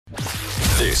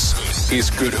This is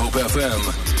Good Hope FM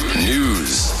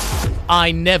News.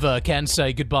 I never can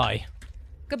say goodbye.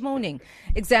 Good morning.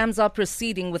 Exams are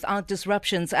proceeding without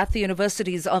disruptions at the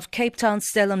universities of Cape Town,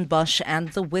 Stellenbosch and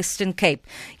the Western Cape.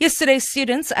 Yesterday,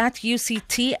 students at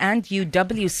UCT and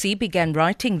UWC began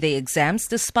writing their exams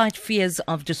despite fears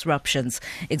of disruptions.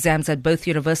 Exams at both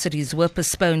universities were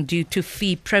postponed due to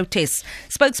fee protests.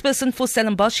 Spokesperson for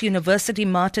Stellenbosch University,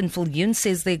 Martin Viljoen,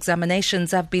 says the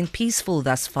examinations have been peaceful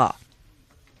thus far.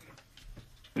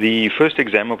 The first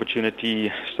exam opportunity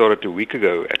started a week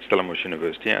ago at Stellenbosch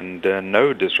University and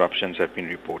no disruptions have been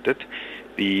reported.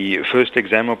 The first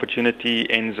exam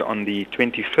opportunity ends on the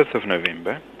 25th of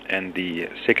November and the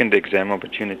second exam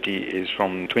opportunity is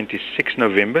from 26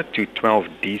 November to 12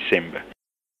 December.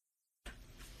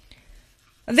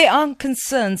 There are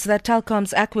concerns that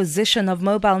Telkom's acquisition of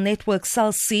mobile network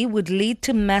Cell C would lead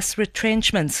to mass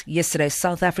retrenchments. Yesterday,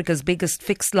 South Africa's biggest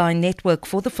fixed-line network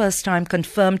for the first time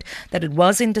confirmed that it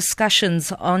was in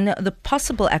discussions on the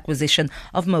possible acquisition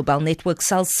of mobile network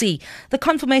Cell C. The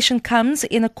confirmation comes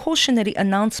in a cautionary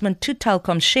announcement to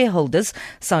Telkom shareholders.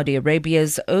 Saudi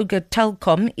Arabia's Ooredoo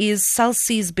Telkom is Cell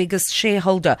C's biggest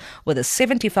shareholder with a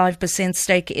 75%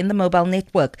 stake in the mobile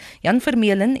network. Jan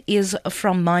Vermeulen is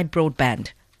from My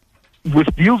Broadband.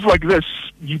 With deals like this,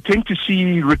 you tend to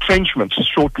see retrenchments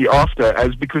shortly after,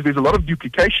 because there's a lot of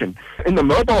duplication. In the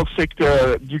mobile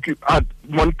sector,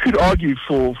 one could argue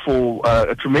for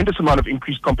a tremendous amount of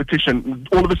increased competition.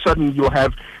 All of a sudden, you'll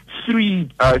have three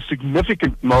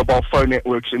significant mobile phone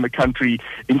networks in the country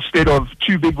instead of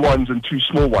two big ones and two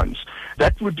small ones.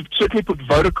 That would certainly put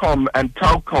Vodacom and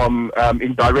Telkom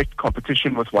in direct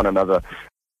competition with one another.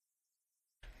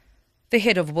 The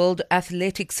head of World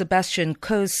Athletics, Sebastian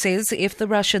Coe, says if the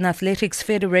Russian Athletics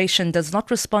Federation does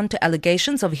not respond to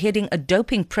allegations of heading a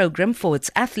doping program for its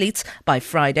athletes by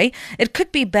Friday, it could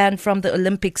be banned from the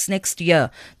Olympics next year.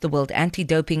 The World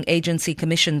Anti-Doping Agency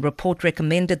Commission report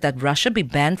recommended that Russia be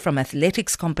banned from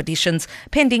athletics competitions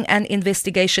pending an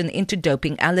investigation into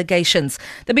doping allegations.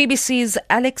 The BBC's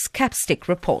Alex Capstick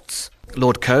reports.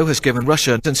 Lord Coe has given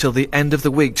Russia until the end of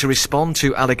the week to respond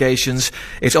to allegations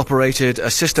it operated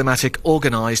a systematic,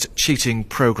 organised cheating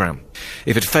programme.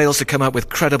 If it fails to come up with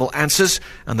credible answers,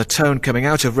 and the tone coming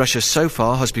out of Russia so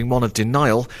far has been one of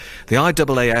denial, the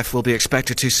IAAF will be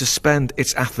expected to suspend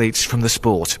its athletes from the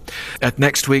sport. At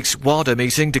next week's WADA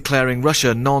meeting, declaring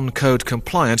Russia non-code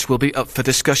compliant will be up for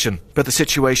discussion, but the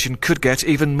situation could get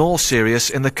even more serious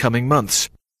in the coming months.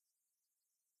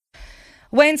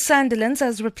 Wayne Sandilands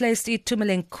has replaced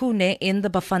Itumeleng Khune in the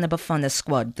Bafana Bafana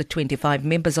squad. The 25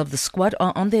 members of the squad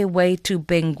are on their way to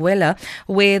Benguela,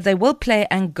 where they will play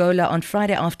Angola on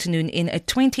Friday afternoon in a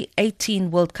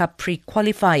 2018 World Cup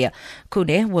pre-qualifier.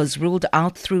 Khune was ruled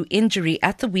out through injury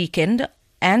at the weekend,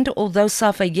 and although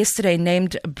Safa yesterday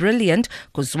named Brilliant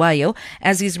Kozwayo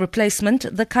as his replacement,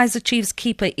 the Kaizer Chiefs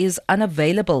keeper is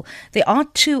unavailable. There are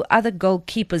two other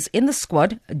goalkeepers in the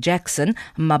squad, Jackson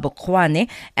Mabokwane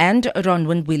and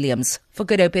Ronwin Williams. For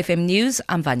Good Hope FM News,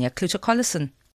 I'm Vanya Kluter-Collison.